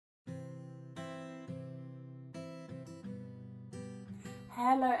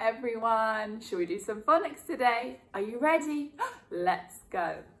Hello everyone, shall we do some phonics today? Are you ready? Let's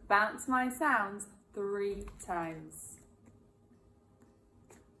go. Bounce my sounds 3 times.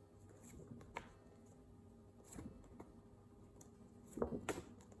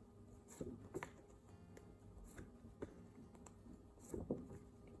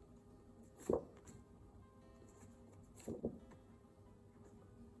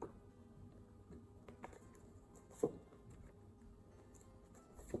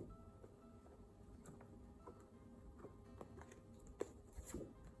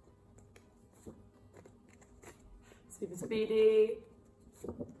 Super speedy.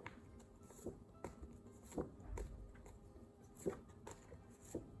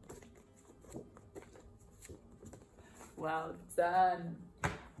 Well done.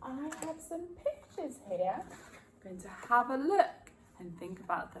 I have some pictures here. I'm going to have a look and think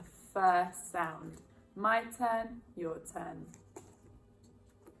about the first sound. My turn, your turn.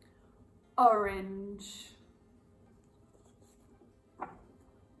 Orange.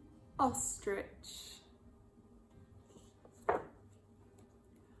 Ostrich.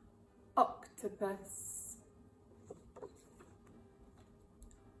 Octopus.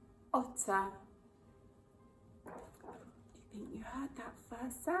 Otter. Do you think you heard that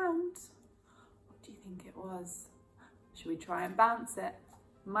first sound? What do you think it was? Should we try and bounce it?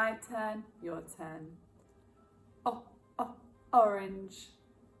 My turn, your turn. Orange.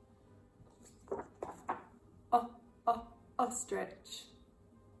 Ostrich.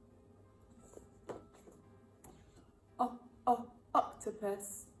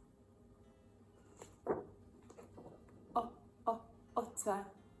 Octopus. Otter.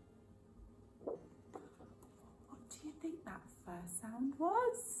 What do you think that first sound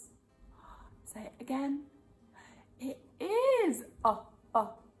was? Say it again. It is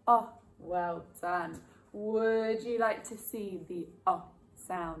well done. Would you like to see the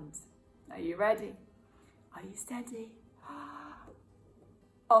sound? Are you ready? Are you steady?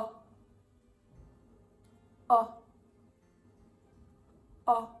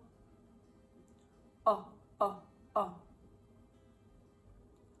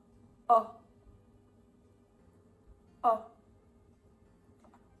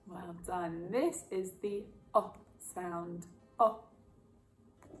 Well done. This is the sound.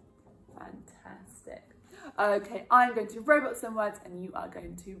 Fantastic. Okay, I'm going to robot some words and you are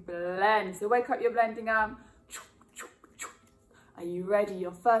going to blend. So wake up your blending arm. Are you ready?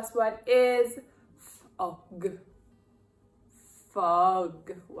 Your first word is fog.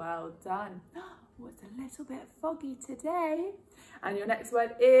 Fog. Well done. Oh, it's a little bit foggy today. And your next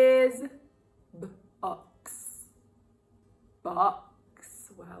word is box. Box.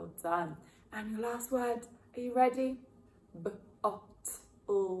 Well done. And your last word, are you ready?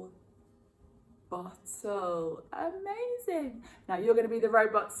 Bottle. Bottle. Amazing. Now you're going to be the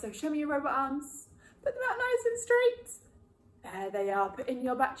robot, so show me your robot arms. Put them out nice and straight. There they are. Put in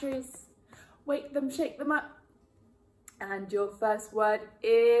your batteries. Wake them, shake them up. And your first word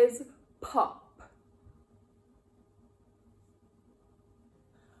is pop.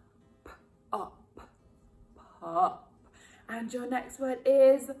 Pop. Pop. And your next word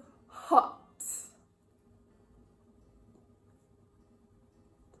is hot.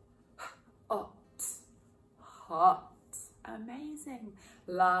 Hot. Hot. Amazing.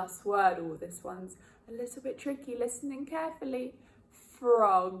 Last word. Oh, this one's a little bit tricky. Listening carefully.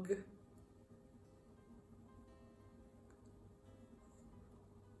 Frog.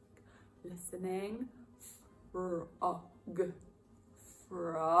 Listening. Frog.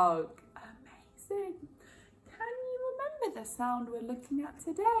 Frog. Amazing. Can you remember the sound we're looking at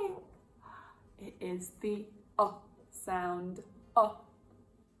today? It is the sound. Well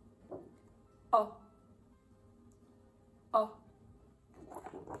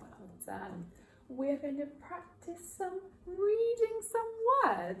done. We're going to practice reading some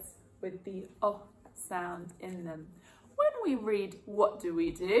words with the sound in them. When we read, what do?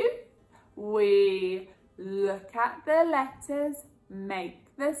 We look at the letters,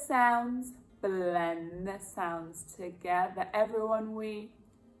 make the sounds, blend the sounds together. Everyone, we.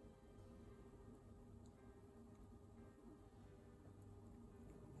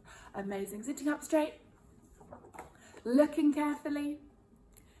 Amazing. Sitting up straight, looking carefully.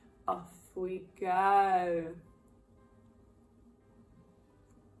 Off we go.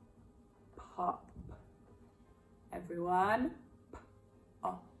 Pop. Everyone.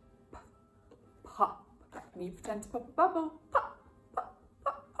 Pop. Pop. And you pretend to pop a bubble. Pop. Pop.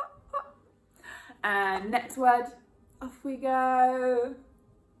 Pop. Pop. Pop. And next word. Off we go.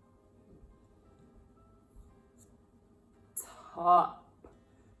 Top.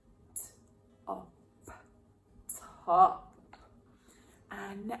 Top.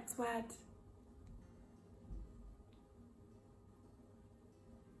 And next word.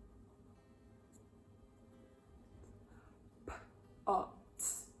 Pot.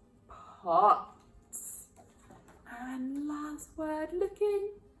 Pot. And last word,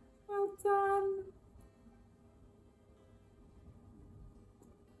 looking. Well done.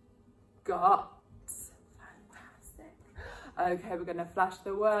 Got. Fantastic. Okay, we're going to flash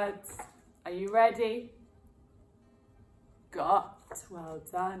the words. Are you ready? Got. Well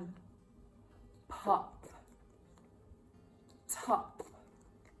done. Pop. Top.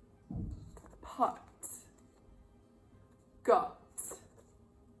 Pot. Got.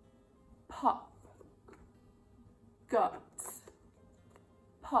 Pop. Got.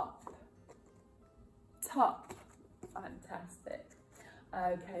 Pop. Top. Fantastic.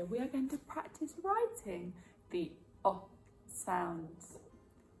 Okay, we are going to practice writing the O sounds.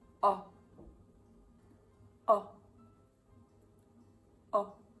 O. O.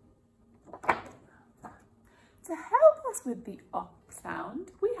 O. To help us with the O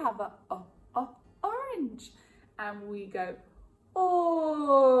sound, we have a orange, and we go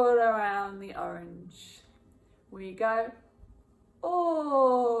all around the orange. We go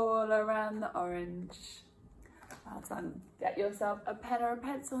all around the orange. Well done. Get yourself a pen or a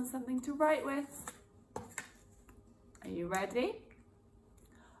pencil and something to write with. Are you ready?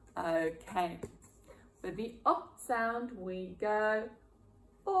 Okay. For the O sound, we go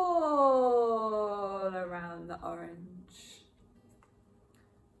all around the orange.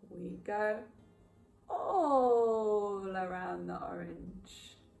 We go all around the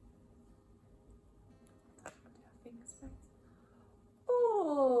orange.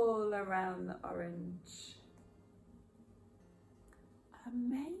 All around the orange.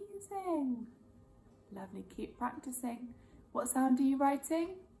 Amazing. Lovely, keep practicing. What sound are you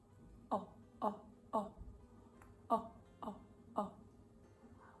writing? Oh, oh, oh, oh, oh, oh.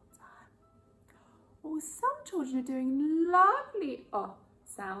 Well done. Oh, some children are doing lovely oh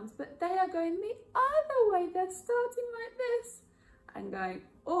sounds, but they are going the other way. They're starting like this and going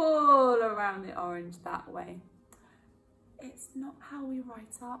all around the orange that way. It's not how we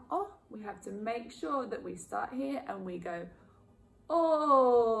write our oh. We have to make sure that we start here and we go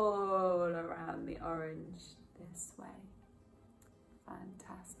all around the orange this way.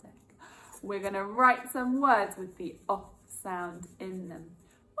 Fantastic. We're going to write some words with the O sound in them.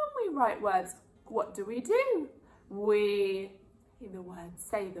 When we write words, what do? We say the word,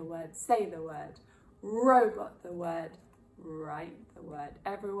 say the word, say the word. Robot the word, write the word.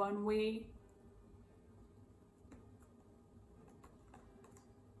 Everyone, we.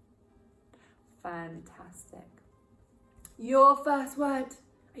 Fantastic. Your first word,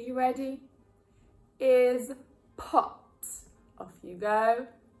 are you ready? Is pot. Off you go.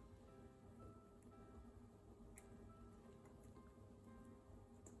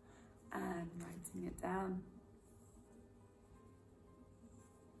 And writing it down.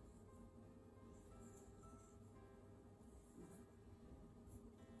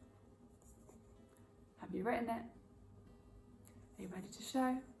 Have you written it? Are you ready to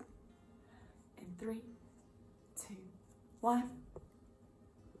show? In 3, 2, 1.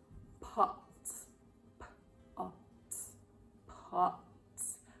 Pot. Pot. Pot.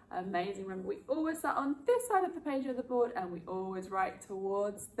 Amazing. Remember, we always start on this side of the page of the board and we always write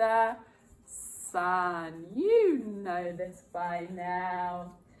towards the sun. You know this by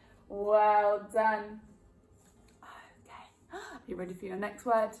now. Well done. Okay. Are you ready for your next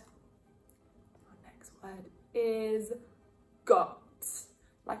word? Your next word is got.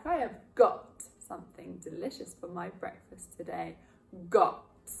 Like I have got something delicious for my breakfast today. Got.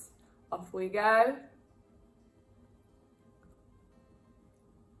 Off we go.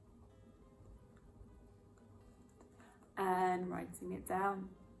 And writing it down.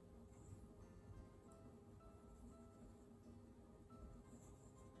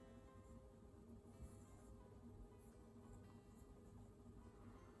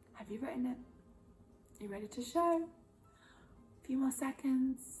 Have you written it? Are you ready to show? A few more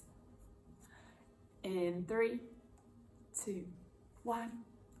seconds. In 3, 2, 1.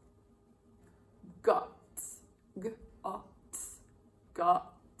 Got. Got.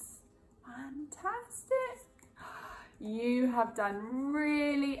 Got. Fantastic. You have done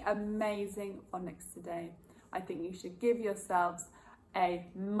really amazing phonics today. I think you should give yourselves a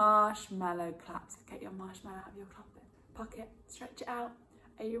marshmallow clap. So get your marshmallow out of your pocket, stretch it out.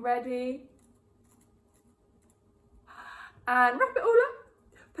 Are you ready? And wrap it all up,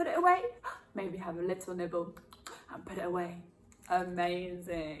 put it away. Maybe have a little nibble and put it away.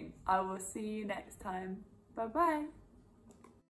 Amazing. I will see you next time. Bye-bye.